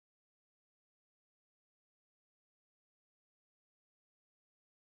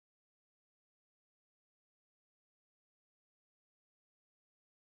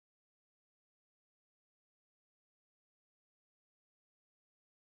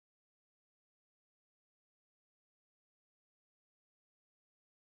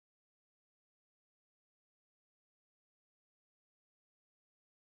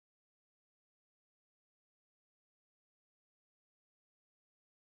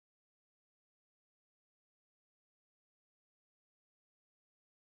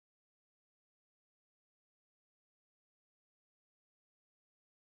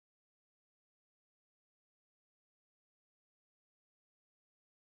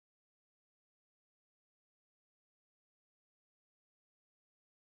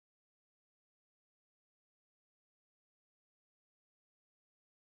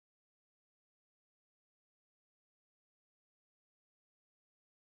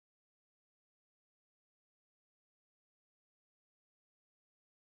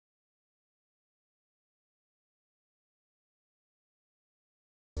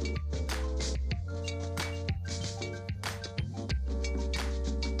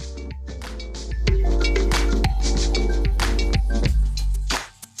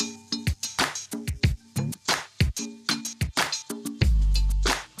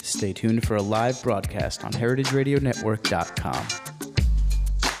Stay tuned for a live broadcast on heritageradionetwork.com.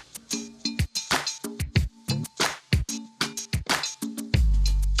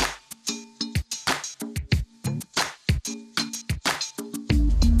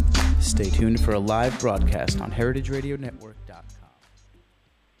 Stay tuned for a live broadcast on heritageradionetwork.com.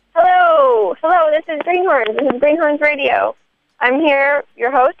 Hello, this is Greenhorns. This is Greenhorns Radio. I'm here, your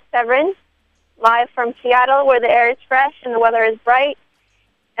host, Severin, live from Seattle, where the air is fresh and the weather is bright,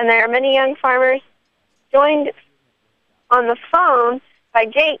 and there are many young farmers joined on the phone by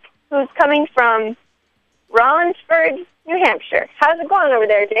Jake, who's coming from Rollinsford, New Hampshire. How's it going over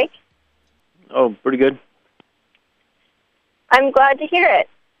there, Jake? Oh, pretty good. I'm glad to hear it.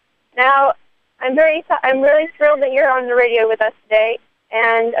 Now, I'm really thrilled that you're on the radio with us today,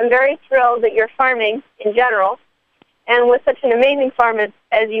 and I'm very thrilled that you're farming in general, and with such an amazing farm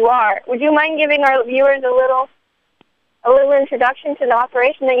as you are. Would you mind giving our viewers a little introduction to the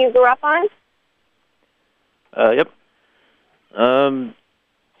operation that you grew up on? Yep.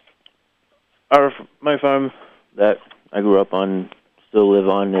 My farm that I grew up on, still live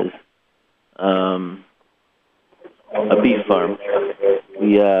on, is a beef farm.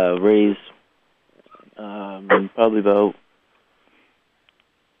 We raise probably about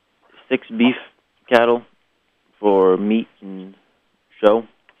 6 beef cattle for meat and show,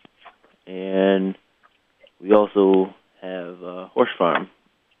 and we also have a horse farm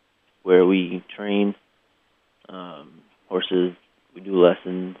where we train horses. We do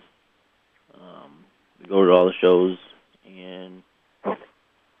lessons. We go to all the shows and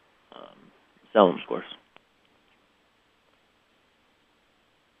sell them, of course.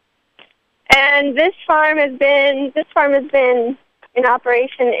 And this farm has been in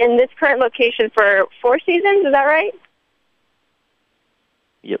operation in this current location for 4 seasons. Is that right?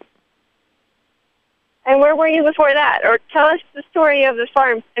 Yep. And where were you before that? Or tell us the story of the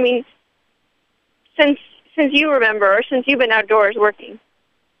farm. I mean, since you remember, or since you've been outdoors working.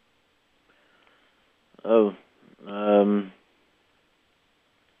 Oh,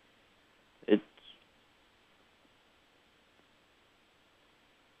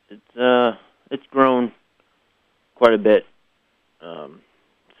 it's grown quite a bit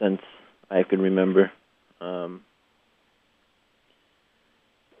since I can remember.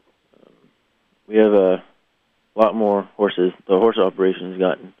 We have a lot more horses. The horse operation has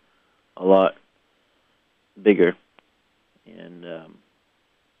gotten a lot bigger, and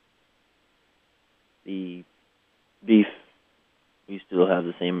the beef, we still have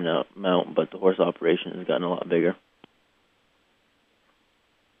the same amount, but the horse operation has gotten a lot bigger.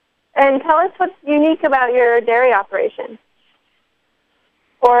 And tell us what's unique about your dairy operation.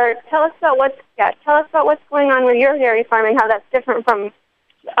 Or tell us about what's going on with your dairy farming, how that's different from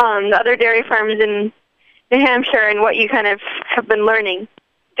the other dairy farms in New Hampshire, and what you kind of have been learning.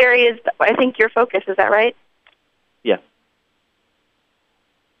 Dairy is, I think, your focus. Is that right? Yeah.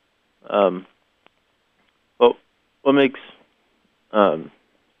 Well, what makes the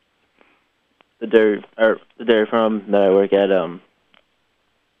dairy farm that I work at,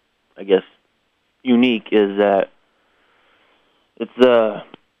 I guess, unique is that it's a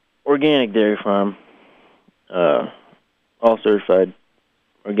organic dairy farm, all certified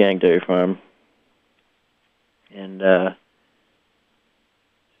organic dairy farm, and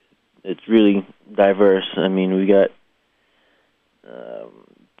it's really diverse. I mean, we got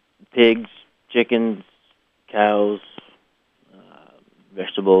pigs, chickens, cows,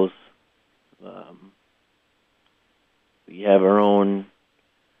 vegetables. We have our own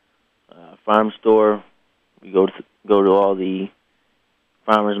farm store. We go to all the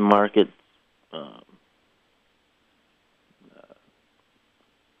farmers markets.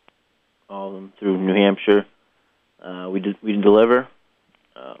 All of them through New Hampshire. We deliver.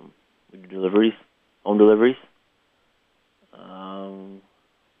 We do deliveries, home deliveries.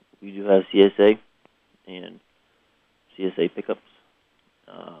 We do have CSA and CSA pickups.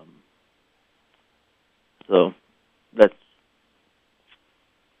 So that's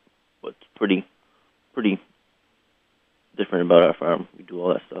what's pretty different about our farm. We do all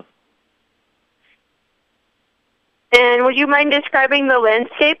that stuff. And would you mind describing the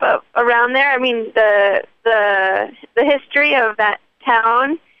landscape around there? I mean, the history of that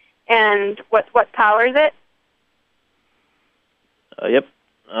town and what powers it? Yep.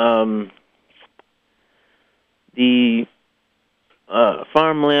 The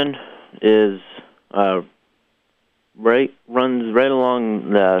farmland is runs right along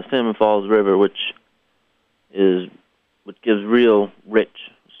the Salmon Falls River, which gives real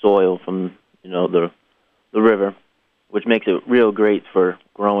rich soil from the river, which makes it real great for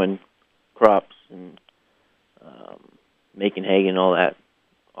growing crops and making hay and all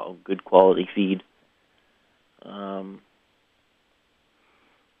good quality feed.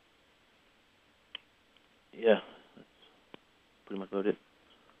 Yeah, that's pretty much about it.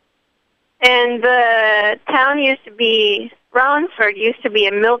 And the town Rollinsford used to be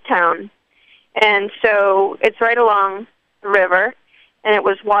a mill town. And so it's right along the river, and it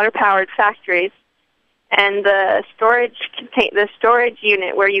was water-powered factories. And the storage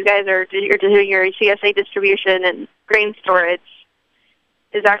unit where you guys are doing your CSA distribution and grain storage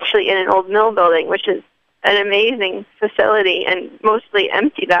is actually in an old mill building, which is an amazing facility and mostly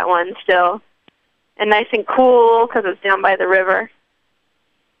empty, that one still. And nice and cool because it's down by the river.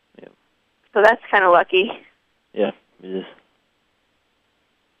 Yeah. So that's kind of lucky. Yeah, it is.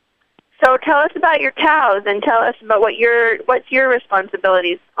 So tell us about your cows and tell us about what's your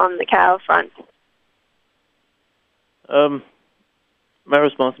responsibilities on the cow front. My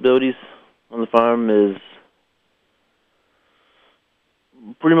responsibilities on the farm is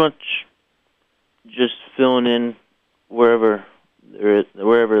pretty much just filling in wherever there is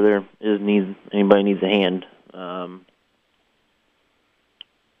anybody needs a hand.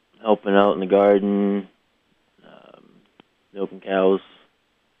 Helping out in the garden, milking cows.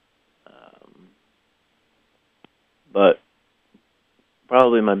 But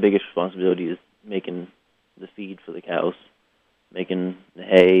probably my biggest responsibility is making the feed for the cows, making the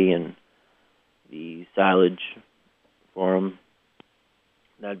hay and the silage for them.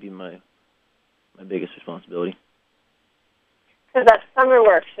 That'd be my biggest responsibility. So that's summer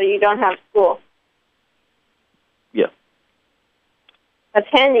work, so you don't have school. Yeah. That's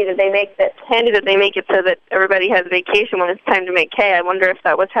handy that they make it so that everybody has vacation when it's time to make hay. I wonder if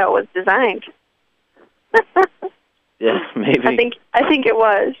that was how it was designed. Yeah, maybe. I think it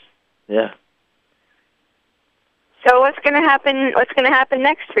was. Yeah. So what's going to happen? What's going to happen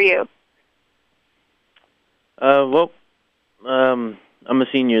next for you? I'm a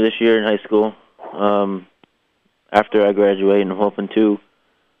senior this year in high school. After I graduate, I'm hoping to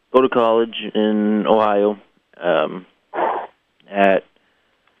go to college in Ohio at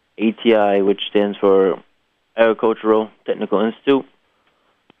ATI, which stands for Agricultural Technical Institute.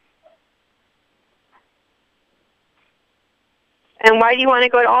 And why do you want to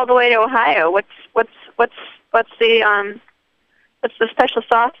go all the way to Ohio? What's the special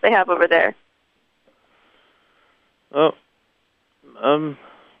sauce they have over there? Oh, I'm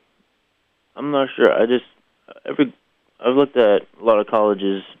not sure. I've looked at a lot of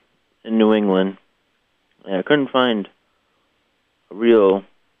colleges in New England, and I couldn't find a real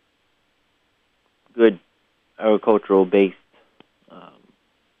good agricultural-based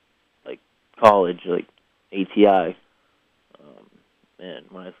like college, like ATI. And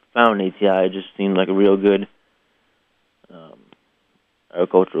when I found ATI, it just seemed like a real good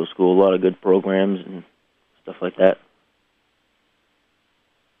agricultural school. A lot of good programs and stuff like that.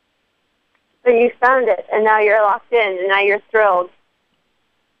 So you found it, and now you're locked in, and now you're thrilled.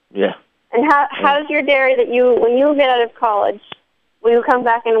 Yeah. And how's your dairy when you get out of college, will you come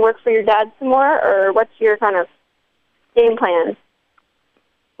back and work for your dad some more, or what's your kind of game plan?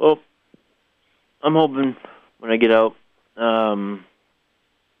 Well, I'm hoping when I get out,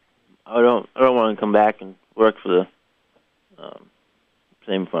 I don't want to come back and work for the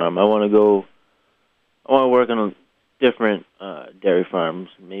same farm. I want to work on different dairy farms,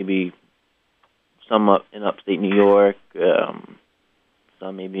 maybe some up in upstate New York,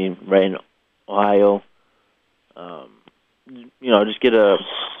 some maybe right in Ohio. Just get a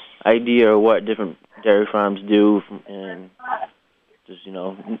idea of what different dairy farms do, and just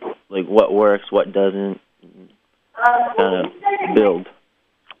like what works, what doesn't, kind of build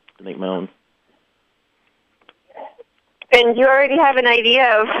to make my own. And do you already have an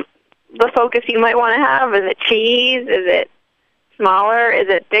idea of the focus you might want to have? Is it cheese? Is it smaller? Is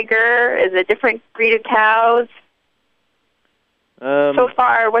it bigger? Is it different breed of cows? So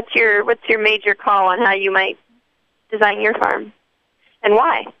far, what's your major call on how you might design your farm, and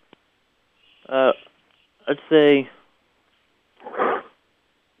why? I'd say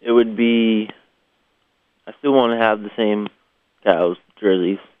it would be. I still want to have the same cows,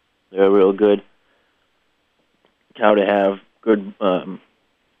 Jerseys. They're a real good cow to have, good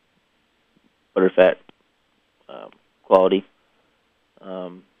butterfat quality. I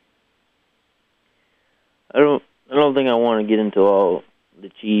don't think I want to get into all the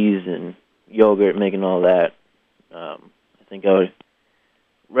cheese and yogurt, making all that. I think I would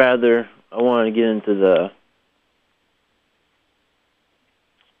rather. I want to get into the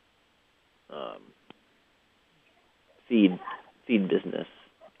feed business,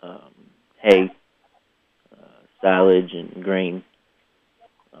 hay, silage, and grain.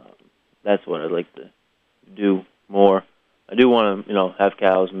 That's what I'd like to do more. I do want to, have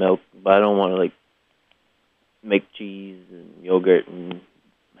cows, milk, but I don't want to like make cheese and yogurt and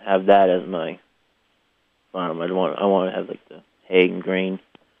have that as my farm. I want to have like the hay and grain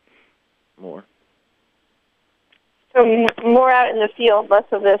more. So more out in the field, less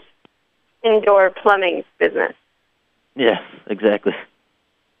of this indoor plumbing business. Yeah, exactly.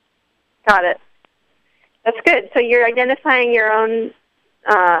 Got it. That's good. So you're identifying your own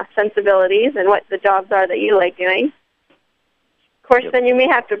sensibilities and what the jobs are that you like doing. Of course, Yep. Then you may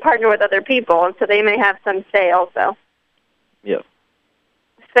have to partner with other people, and so they may have some say also. Yep.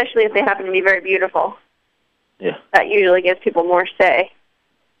 Especially if they happen to be very beautiful. Yeah. That usually gives people more say.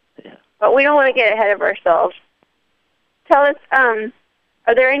 Yeah. But we don't want to get ahead of ourselves. Tell us, are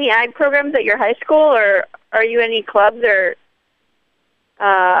there any ag programs at your high school, or are you any clubs, or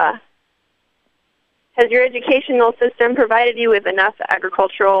has your educational system provided you with enough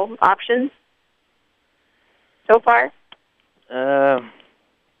agricultural options so far?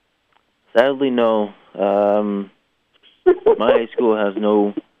 Sadly, no. My high school has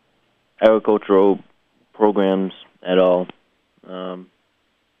no agricultural programs at all.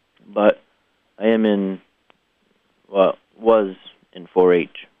 But I am was in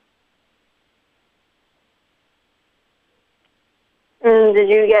 4-H. Did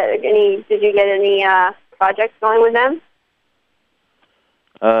you get any projects going with them?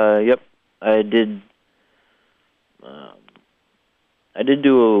 Yep, I did. I did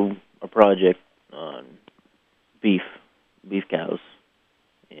do a project on beef cows,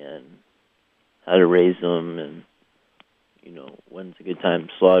 and how to raise them, and when's a good time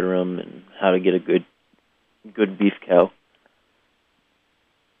to slaughter them, and how to get a good beef cow.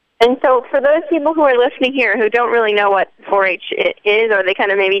 And so for those people who are listening here who don't really know what 4-H is, or they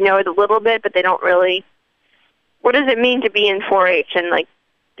kind of maybe know it a little bit, but they don't really, what does it mean to be in 4-H? And,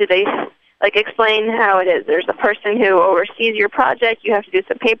 do they, explain how it is? There's a person who oversees your project. You have to do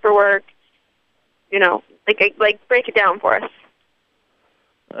some paperwork. Break it down for us.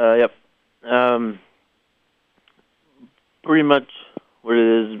 Yep. Pretty much what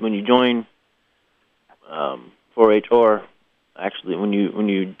it is when you join 4-H, or actually when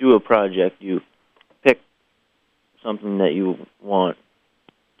you do a project, you pick something that you want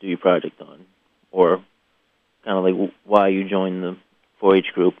to do your project on, or kind of like why you join the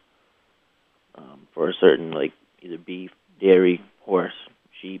 4-H group, for a certain, either beef, dairy, horse,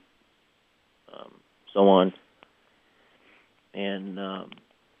 sheep, so on. And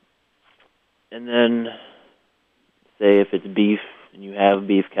then, say if it's beef and you have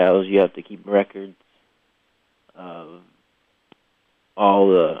beef cows, you have to keep records of all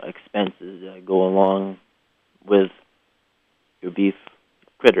the expenses that go along with your beef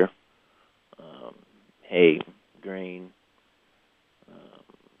critter, hay, grain,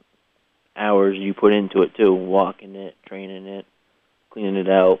 hours you put into it too, walking it, training it, cleaning it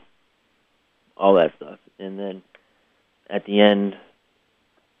out, all that stuff. And then at the end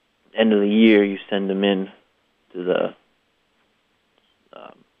of the year, you send them in to the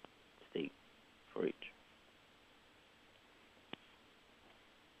state 4-H.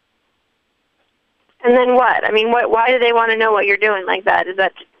 And then what? I mean, why do they want to know what you're doing like that? Is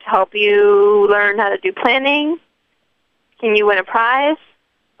that to help you learn how to do planning? Can you win a prize?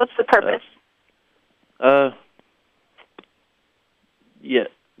 What's the purpose? Yeah.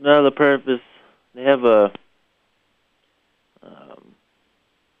 No, the purpose, they have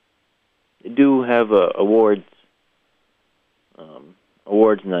they do have awards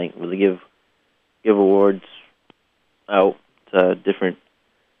night where they give awards out to different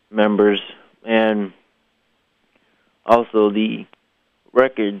members, and also the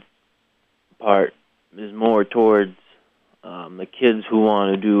records part is more towards the kids who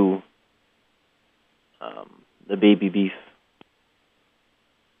want to do the baby beef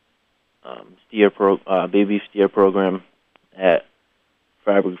baby steer program at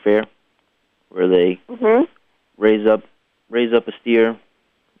Fryeburg Fair, where they raise up a steer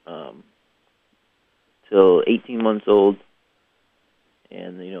till 18 months old,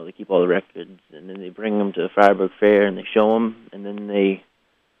 and they keep all the records, and then they bring them to Fryeburg Fair and they show them, and then they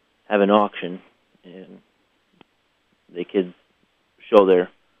have an auction, and the kids show their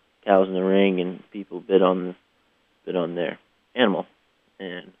cows in the ring, and people bid on their animal,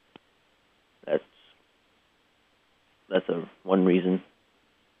 and that's one reason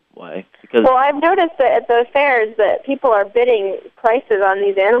why. Because I've noticed that at the fairs that people are bidding prices on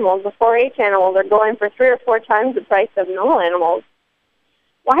these animals. The 4-H animals are going for 3 or 4 times the price of normal animals.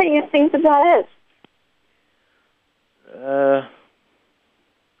 Why do you think that is?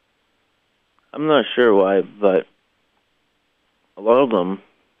 I'm not sure why, but a lot of them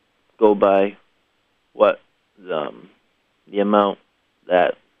go by what the the amount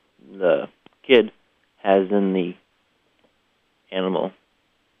that the kid has in the animal,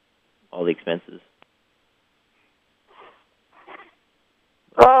 all the expenses.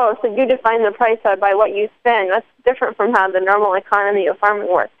 Oh, so you define the price by what you spend. That's different from how the normal economy of farming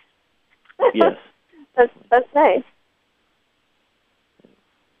works. Yes. That's nice.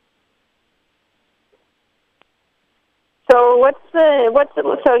 So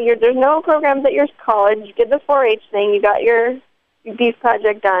there's no programs at your college. You did the 4-H thing. You got your beef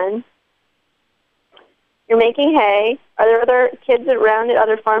project done. You're making hay. Are there other kids around at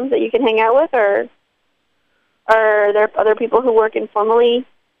other farms that you can hang out with, or are there other people who work informally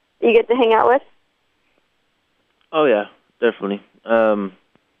that you get to hang out with? Oh yeah, definitely.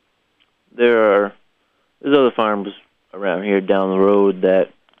 There's other farms around here down the road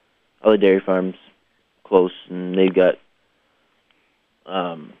that other dairy farms close, and they've got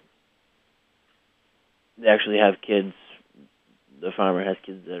they actually have kids. The farmer has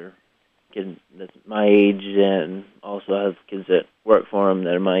kids that's my age, and also has kids that work for him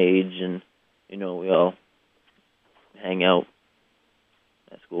that are my age, and we all hang out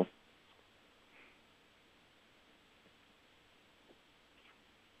at school.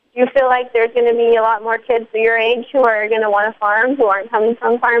 Do you feel like there's going to be a lot more kids your age who are going to want to farm, who aren't coming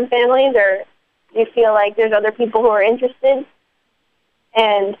from farm families, or do you feel like there's other people who are interested?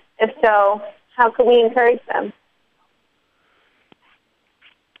 And if so, how can we encourage them?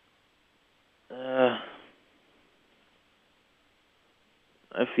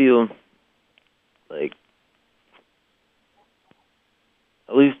 I feel like,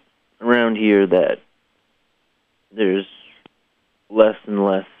 at least around here, that there's less and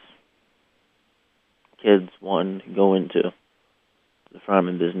less kids wanting to go into the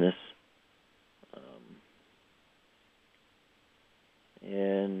farming business.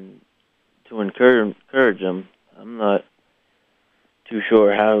 And to encourage them, I'm not too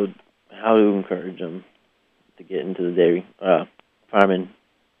sure how to encourage them to get into the dairy farming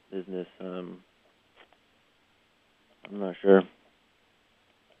business. I'm not sure.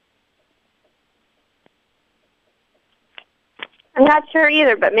 I'm not sure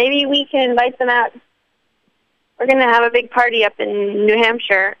either, but maybe we can invite them out. We're going to have a big party up in New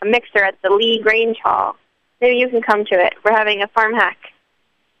Hampshire, a mixer at the Lee Grange Hall. Maybe you can come to it. We're having a farm hack,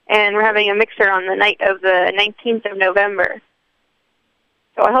 and we're having a mixer on the night of the 19th of November.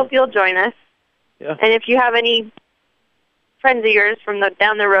 So I hope you'll join us. Yeah. And if you have any friends of yours from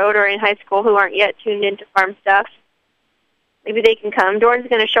down the road or in high school who aren't yet tuned into farm stuff, maybe they can come. Dorn's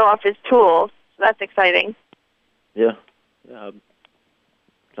going to show off his tools, so that's exciting. Yeah.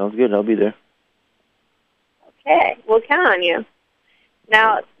 Sounds good. I'll be there. Okay, we'll count on you.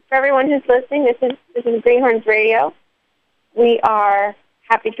 Now, for everyone who's listening, this is Greenhorns Radio. We are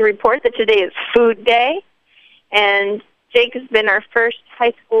happy to report that today is Food Day, and Jake has been our first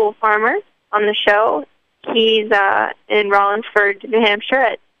high school farmer on the show. He's in Rollinsford, New Hampshire,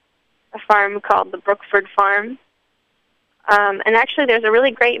 at a farm called the Brookford Farm. And actually, there's a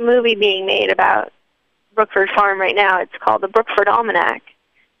really great movie being made about Brookford Farm right now. It's called the Brookford Almanac,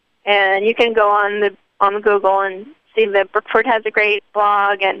 and you can go on the Google and see that Brookford has a great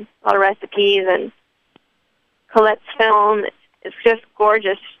blog and a lot of recipes, and Colette's film. It's just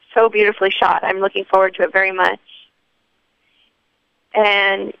gorgeous, so beautifully shot. I'm looking forward to it very much.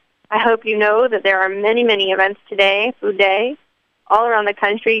 And I hope you know that there are many, many events today, Food Day, all around the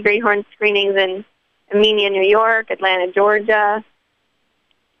country. Greenhorn screenings in Amenia, New York, Atlanta, Georgia.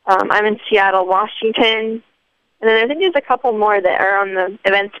 I'm in Seattle, Washington. And then I think there's a couple more that are on the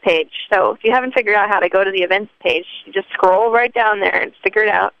events page. So if you haven't figured out how to go to the events page, you just scroll right down there and figure it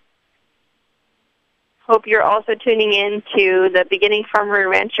out. Hope you're also tuning in to the Beginning Farmer and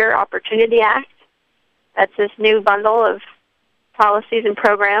Rancher Opportunity Act. That's this new bundle of policies and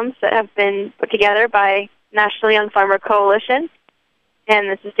programs that have been put together by National Young Farmer Coalition and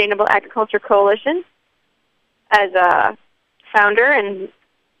the Sustainable Agriculture Coalition. As a founder and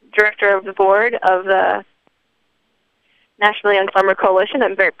director of the board of the National Young Farmer Coalition,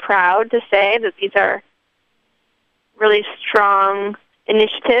 I'm very proud to say that these are really strong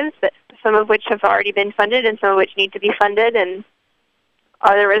initiatives, that some of which have already been funded and some of which need to be funded, and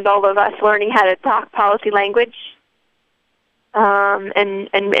are the result of us learning how to talk policy language and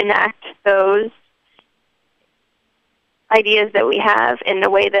enact those ideas that we have in a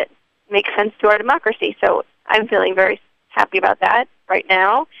way that makes sense to our democracy. So I'm feeling very happy about that right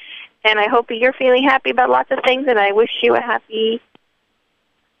now. And I hope you're feeling happy about lots of things, and I wish you a happy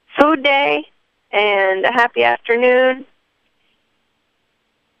Food Day and a happy afternoon.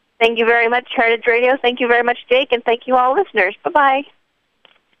 Thank you very much, Heritage Radio. Thank you very much, Jake, and thank you all listeners. Bye-bye.